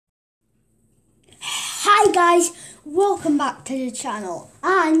Hi guys, welcome back to the channel,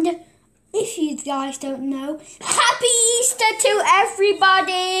 and if you guys don't know, Happy Easter to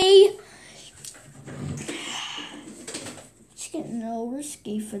everybody! It's getting a little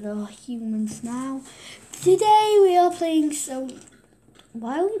risky for the humans now. Today we are playing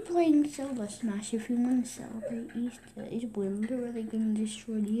Why are we playing Solar Smash if we want to celebrate Easter? We're literally going to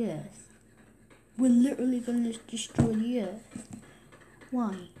destroy the Earth. We're literally going to destroy the Earth.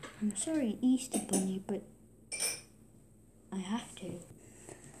 Why? I'm sorry, Easter Bunny, but I have to.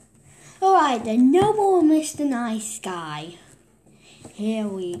 Alright then, no more Mr. Nice Guy. Here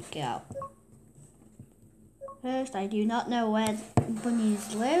we go. First, I do not know where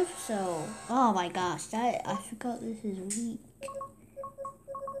bunnies live, so... Oh my gosh, I forgot this is weak.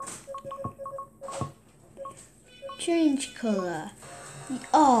 Change colour.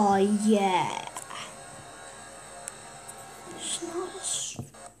 Oh yeah. It's not as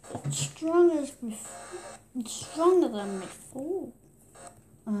strong as before. It's stronger than before.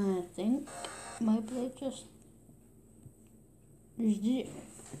 I think my blade just did it.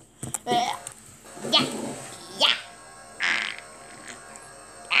 Yeah.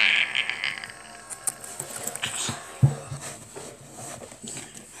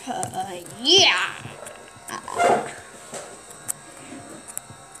 Yeah.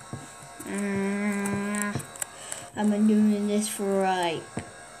 I've been doing this for like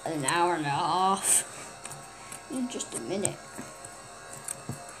an hour and a half. In just a minute.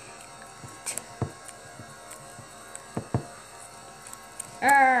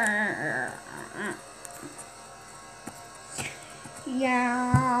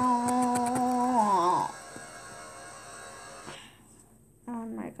 Yeah. Oh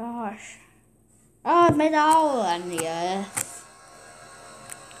my gosh. Oh, I made a hole in the earth.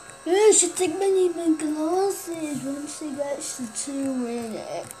 I should take my glasses once it gets to 2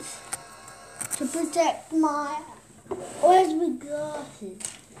 minutes. To protect my... Where's my glasses?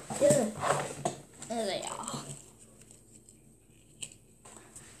 There they are.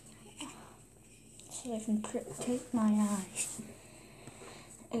 So I can protect my eyes.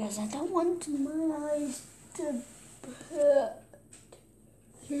 Because I don't want my eyes to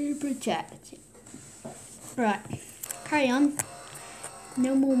protect. Right, carry on.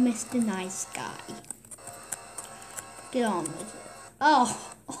 No more Mr. Nice Guy. Get on with it. Oh.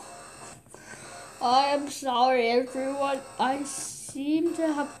 I am sorry everyone, I seem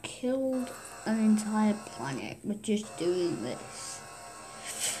to have killed an entire planet with just doing this.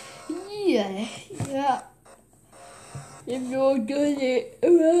 Yeah. If you're gonna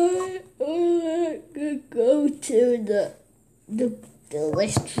go to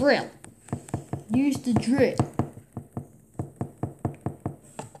this drill. Use the drill.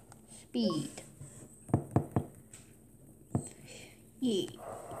 Speed. Yeah.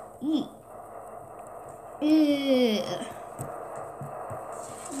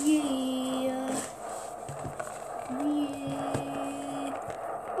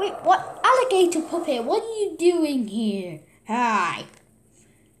 Wait, what? Alligator puppet, what are you doing here? Hi.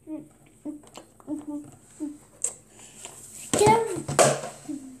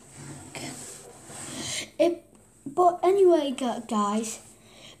 But anyway, guys,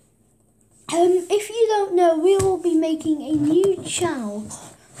 if you don't know, we will be making a new channel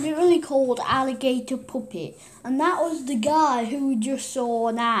literally called Alligator Puppet, and that was the guy who we just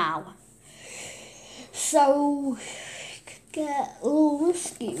saw now. So get a little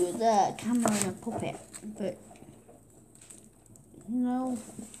risky with the camera and a puppet, but you know,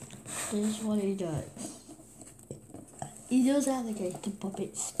 this is what he does. He does alligator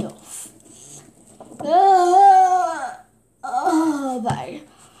puppet stuff. Oh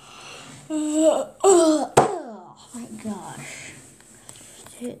my gosh.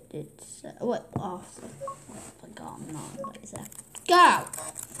 It's what off the gun on laser. Go!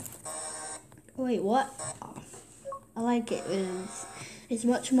 Wait, what? Oh, I like it. It's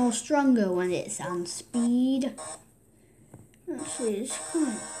much more stronger when it's on speed. Actually, it's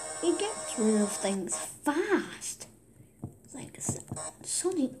fun. It gets rid of things fast. It's like a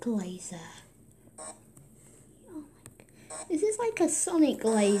sonic laser. Oh my God. This is like a sonic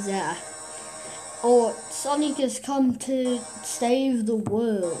laser. Or Sonic has come to save the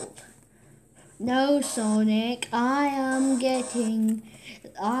world. No, Sonic, I will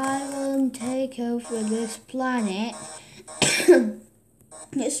take over this planet,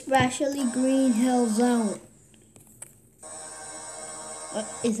 especially Green Hill Zone.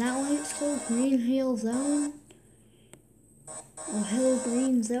 Is that why it's called Green Hill Zone? Or Hill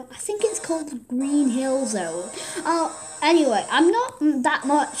Green Zone? I think it's called Green Hill Zone. Anyway, I'm not that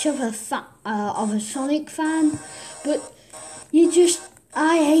much of a Sonic fan, but you just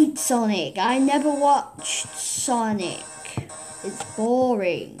I hate Sonic. I never watched Sonic. It's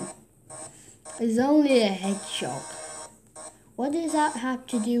boring. It's only a hedgehog. What does that have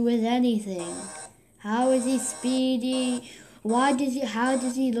to do with anything? How is he speedy? How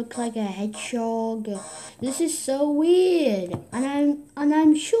does he look like a hedgehog? This is so weird. And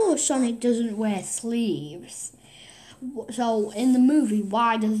I'm sure Sonic doesn't wear sleeves. So in the movie,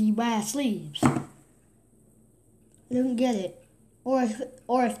 why does he wear sleeves? I don't get it. Or if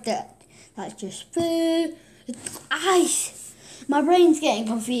that's just fur. Ice. My brain's getting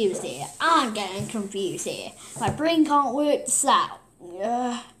confused here. I'm getting confused here. My brain can't work this out.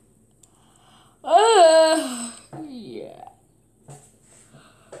 Yeah. Yeah.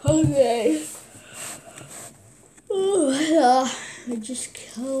 Okay. I just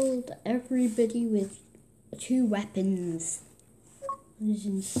killed everybody with 2 weapons. It is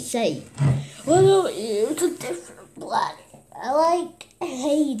insane. Well, it's a different planet. I like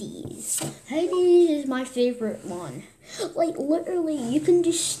Hades. Hades is my favorite one. Like, literally, you can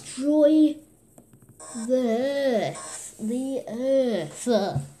destroy the Earth.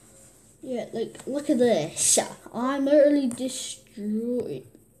 Yeah, like, look at this. I'm literally destroyed.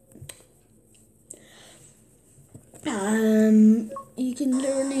 You can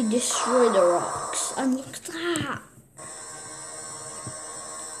literally destroy the rocks. And look at that.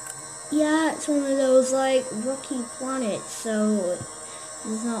 Yeah, it's one of those, like, rocky planets, so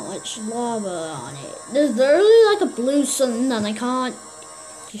there's not much lava on it. There's literally, like, a blue sun, and I can't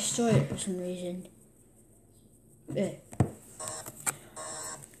destroy it for some reason. Yeah.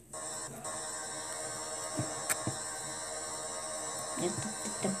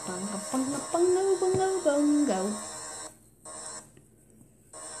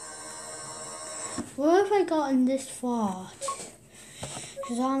 What have I gotten this far?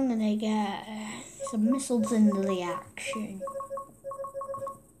 Because I'm gonna get some missiles into the action.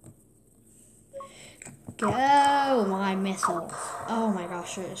 Go, my missiles. Oh my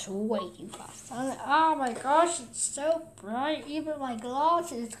gosh, it's way too fast. Oh my gosh, it's so bright. Even my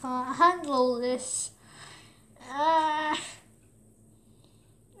glasses can't handle this. Oh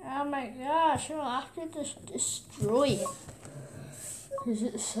my gosh, I'll have to just destroy it. Because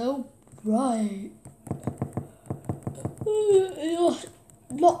it's so bright.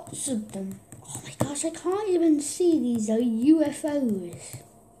 Lots of them. Oh my gosh, I can't even see these UFOs.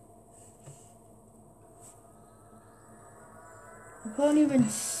 I can't even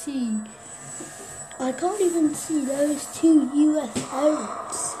see those 2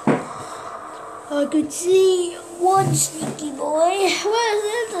 UFOs. I could see one sneaky boy. Where's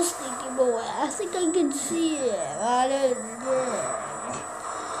the other sneaky boy? I think I can see him. I don't know.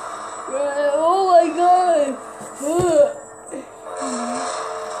 Oh my god.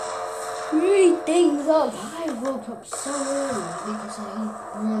 Three things up. I woke up so early because I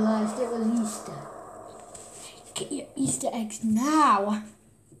realised it was Easter. Get your Easter eggs now.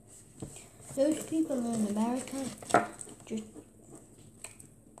 Those people in America just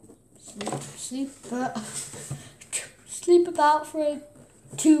sleep about for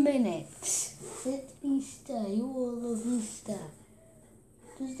 2 minutes. It's Easter. You all love Easter.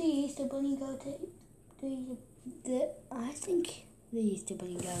 Does the Easter Bunny go to I think the Easter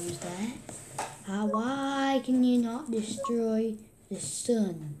Bunny goes there. Why can you not destroy the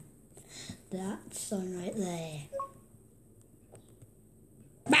sun? That sun right there.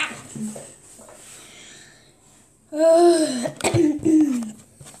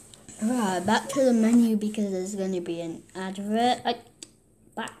 Right, back to the menu because there's going to be an advert.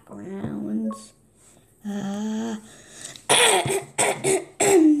 Backgrounds.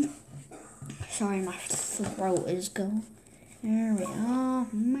 Sorry, my throat is going. There we are.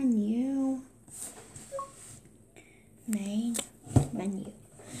 Menu. Main menu.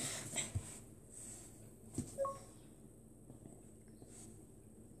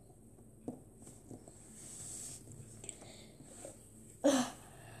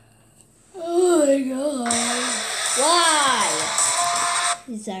 Oh my god. Why?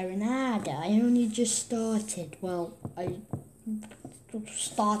 Is there an ad? I only just started. Well, I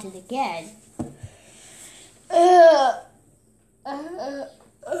started again. Oh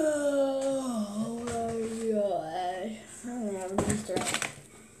my god. I'm gonna have an Easter egg.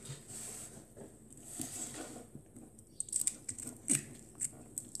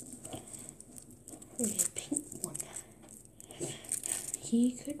 There's a pink one.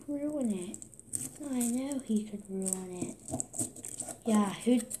 He could ruin it. I know he could ruin it. Yeah,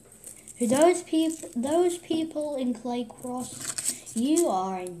 who those people in Claycross, you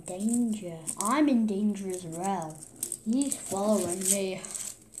are in danger. I'm in danger as well. He's following me.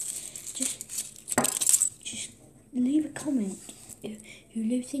 Just leave a comment who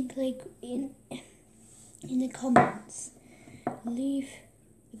you think in the comments. Leave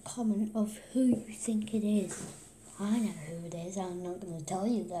a comment of who you think it is. I know who it is. I'm not going to tell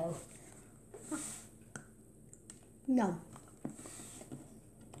you though. No.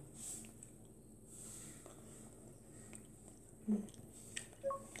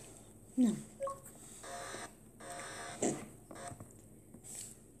 No.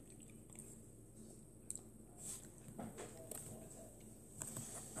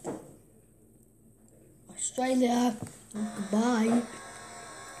 Australia, goodbye.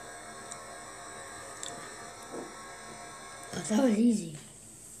 Oh, that was easy.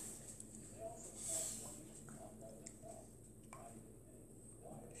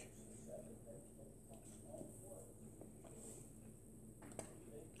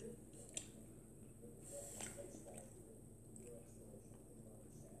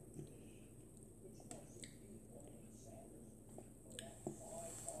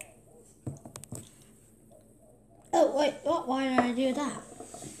 Oh wait, what? Why did I do that?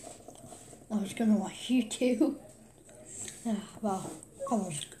 I was gonna watch YouTube. Yeah, well,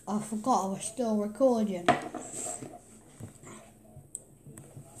 I forgot I was still recording.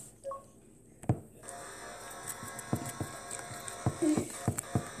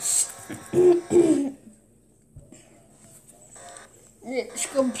 It's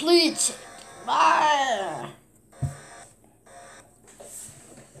completed. Ah!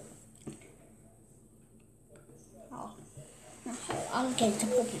 Oh, alligator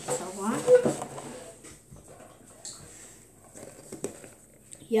puppets, alright?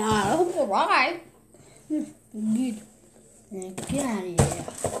 Yeah, alright. Good. Now get out of here.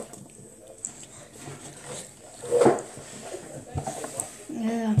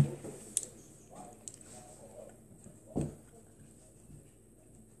 Yeah.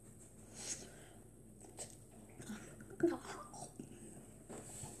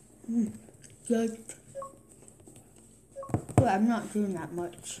 Good. But I'm not doing that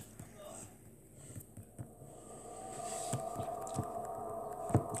much.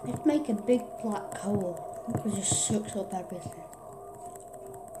 Let's make a big black hole. It just sucks up everything.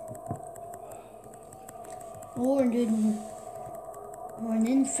 Or an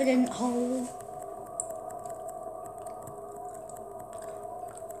infinite hole.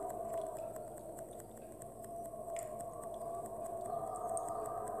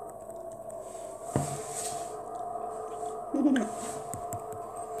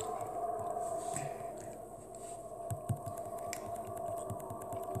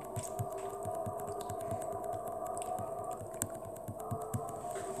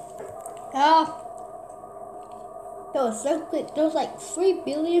 Oh, that was so quick. There was like 3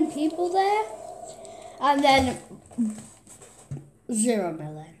 billion people there, and then 0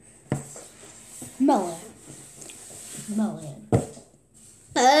 million. Million.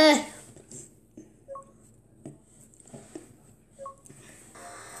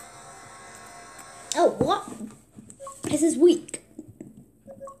 Oh, what? This is weak.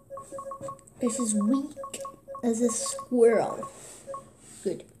 This is weak as a squirrel.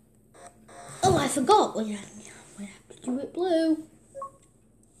 Good. Oh, I forgot. We have to do it blue.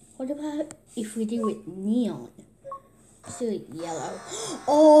 What about if we do it neon? Let's do it yellow.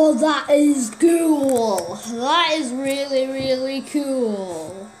 Oh, that is cool. That is really, really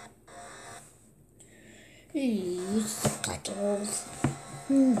cool. Titles.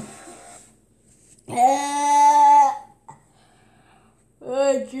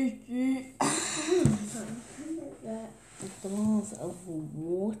 The walls of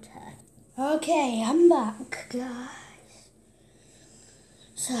water. Okay, I'm back, guys.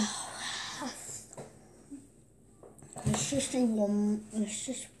 So let's just do one. Let's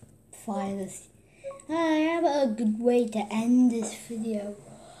just fire this. I have a good way to end this video.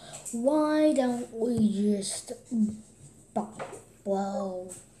 Why don't we just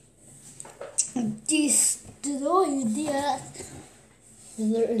destroy the Earth?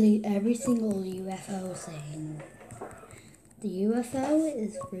 Literally every single UFO thing. The UFO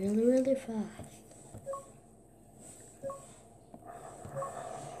is really, really fast.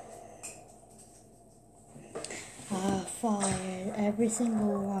 Fired every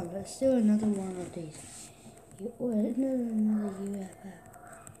single one. Let's do another one of these. Another UFO.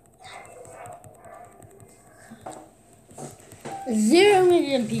 0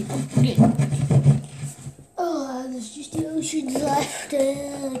 million people. Good. Oh, there's just the oceans left.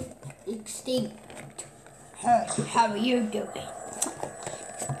 Extinct. How are you doing?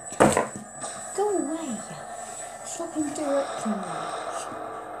 Go away. Stop interrupting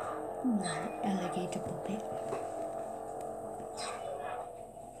me. Alligator puppet.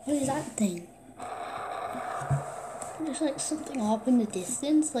 What is that thing? There's like something off in the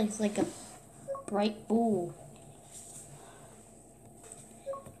distance, like it's like a bright ball.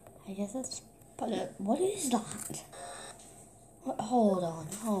 I guess that's. But what is that? Hold on.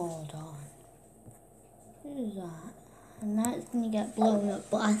 What is that? And that's gonna get blown up.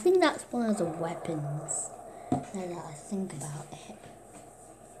 But I think that's one of the weapons. Now that I think about it.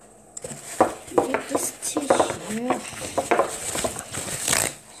 Get this tissue.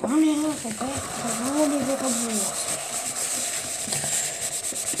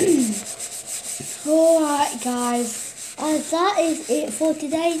 Alright guys, that is it for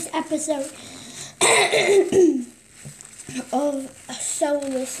today's episode of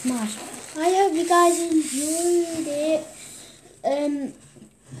Solar Smash. I hope you guys enjoyed it. And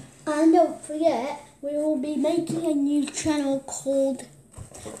don't forget, we will be making a new channel called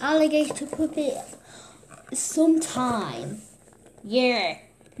Alligator Puppet sometime. Yeah.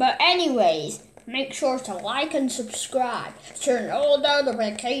 But anyways, make sure to like and subscribe, turn all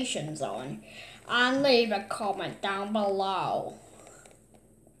notifications on, and leave a comment down below.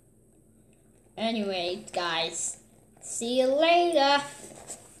 Anyways, guys, see you later.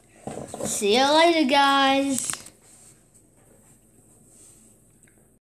 See you later, guys.